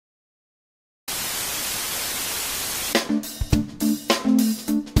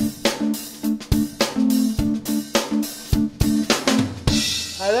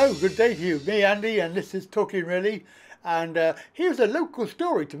Hello, good day to you. Me, Andy, and this is Talkin really. And here's a local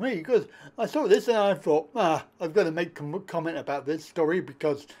story to me, because I saw this and I thought, I've got to make a comment about this story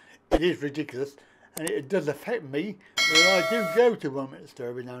because it is ridiculous and it does affect me. I do go to Warminster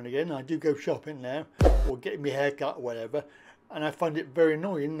every now and again. I do go shopping there or getting my hair cut or whatever. And I find it very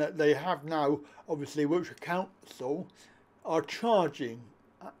annoying that they have now, obviously, Wiltshire Council are charging,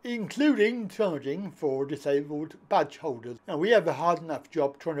 including charging for disabled badge holders. Now, we have a hard enough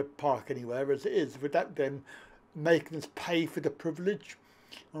job trying to park anywhere as it is without them making us pay for the privilege.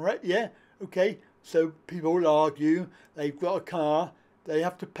 All right, yeah, okay. So people will argue they've got a car, they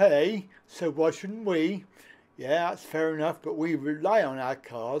have to pay, so why shouldn't we? Yeah, that's fair enough, but we rely on our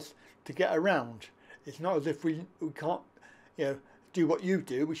cars to get around. It's not as if we can't, do what you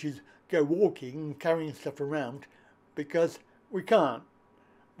do, which is go walking and carrying stuff around, because we can't.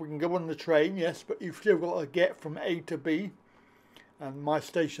 We can go on the train, yes, but you've still got to get from A to B, and my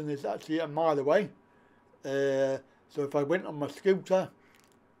station is actually a mile away. So if I went on my scooter,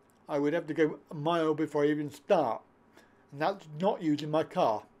 I would have to go a mile before I even start, and that's not using my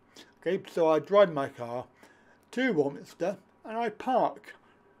car. Okay, so I drive my car to Warminster and I park.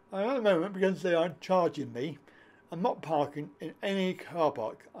 And at the moment, because they are charging me, I'm not parking in any car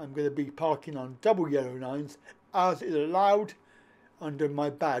park. I'm going to be parking on double yellow lines as is allowed under my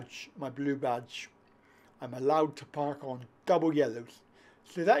badge, my blue badge. I'm allowed to park on double yellows.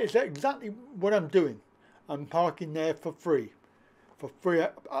 So that is exactly what I'm doing. I'm parking there for free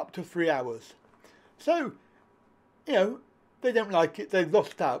up to 3 hours. So, they don't like it. They've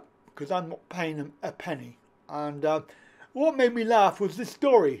lost out because I'm not paying them a penny. And what made me laugh was this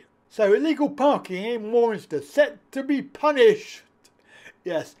story. So, illegal parking in Warminster set to be punished.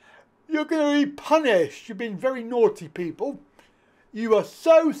 Yes, you're going to be punished. You've been very naughty, people. You are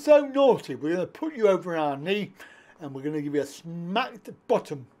so naughty. We're going to put you over our knee and we're going to give you a smack at the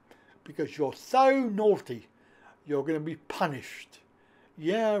bottom. Because you're so naughty, you're going to be punished.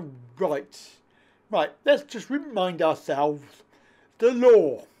 Yeah, right. Right, let's just remind ourselves the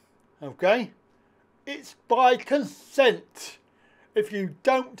law, okay? It's by consent. If you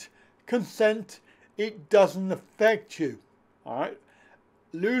don't consent, it doesn't affect you, all right?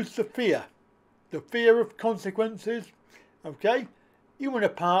 Lose the fear of consequences, okay? You want to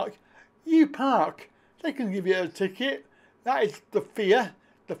park, you park. They can give you a ticket. That is the fear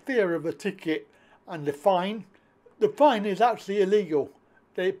of a ticket and the fine. The fine is actually illegal.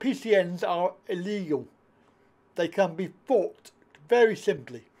 The PCNs are illegal. They can be fought very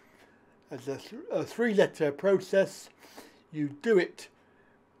simply. As a 3-letter process, you do it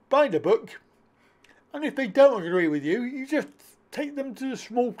by the book, and if they don't agree with you, you just take them to the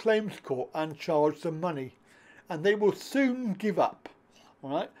small claims court and charge them money, and they will soon give up. All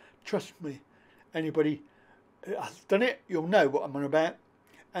right, trust me. Anybody who has done it, you'll know what I'm on about.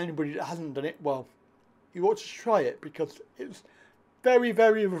 Anybody that hasn't done it, well, you ought to try it because it's very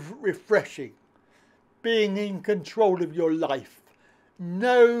refreshing. Being in control of your life.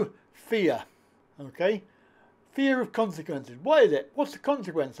 No fear. Okay? Fear of consequences. What is it? What's the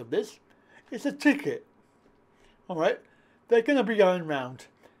consequence of this? It's a ticket. Alright? They're going to be going round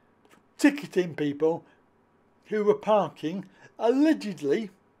ticketing people who were parking allegedly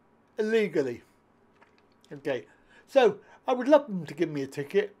illegally. Okay. So I would love them to give me a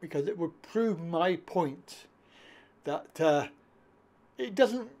ticket because it would prove my point that it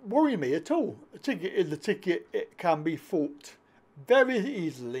doesn't worry me at all. A ticket is a ticket. It can be fought very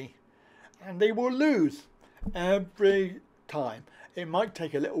easily and they will lose every time. It might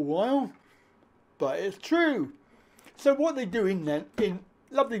take a little while, but it's true. So what they're doing then in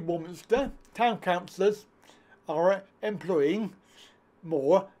lovely Warminster, town councillors are employing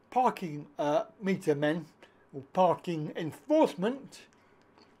more parking meter men or parking enforcement,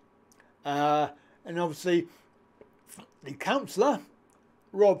 and obviously the councillor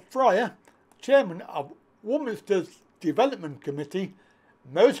Rob Fryer, chairman of Warminster's Development Committee,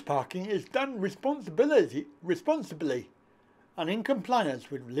 most parking is done responsibly and in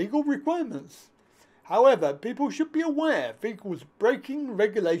compliance with legal requirements. However, people should be aware vehicles breaking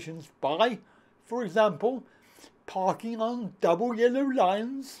regulations by, for example, parking on double yellow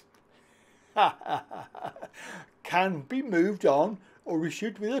lines can be moved on or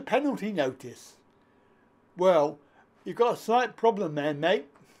issued with a penalty notice. Well, you've got a slight problem there, mate.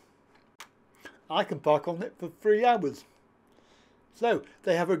 I can park on it for 3 hours. So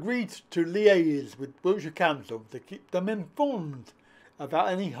they have agreed to liaise with Wiltshire Council to keep them informed about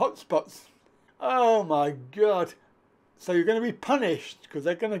any hotspots. Oh my God. So you're going to be punished because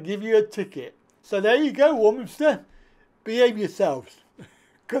they're going to give you a ticket. So there you go, Warminster. behave yourselves,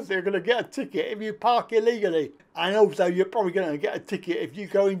 because they're going to get a ticket if you park illegally. And also you're probably going to get a ticket if you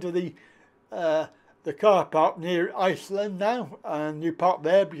go into the car park near Iceland now and you park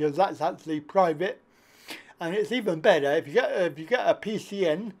there, because that's actually private. And it's even better if you get a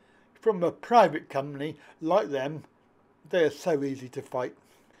PCN from a private company like them. They're so easy to fight.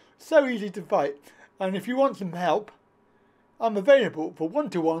 So easy to fight. And if you want some help, I'm available for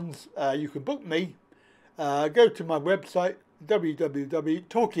one-to-ones. You can book me. Go to my website,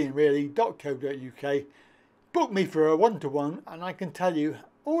 www.talkinreally.co.uk. Book me for a one-to-one and I can tell you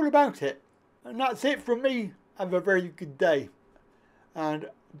all about it. And that's it from me. Have a very good day.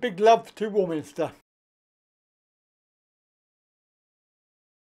 And big love to Warminster.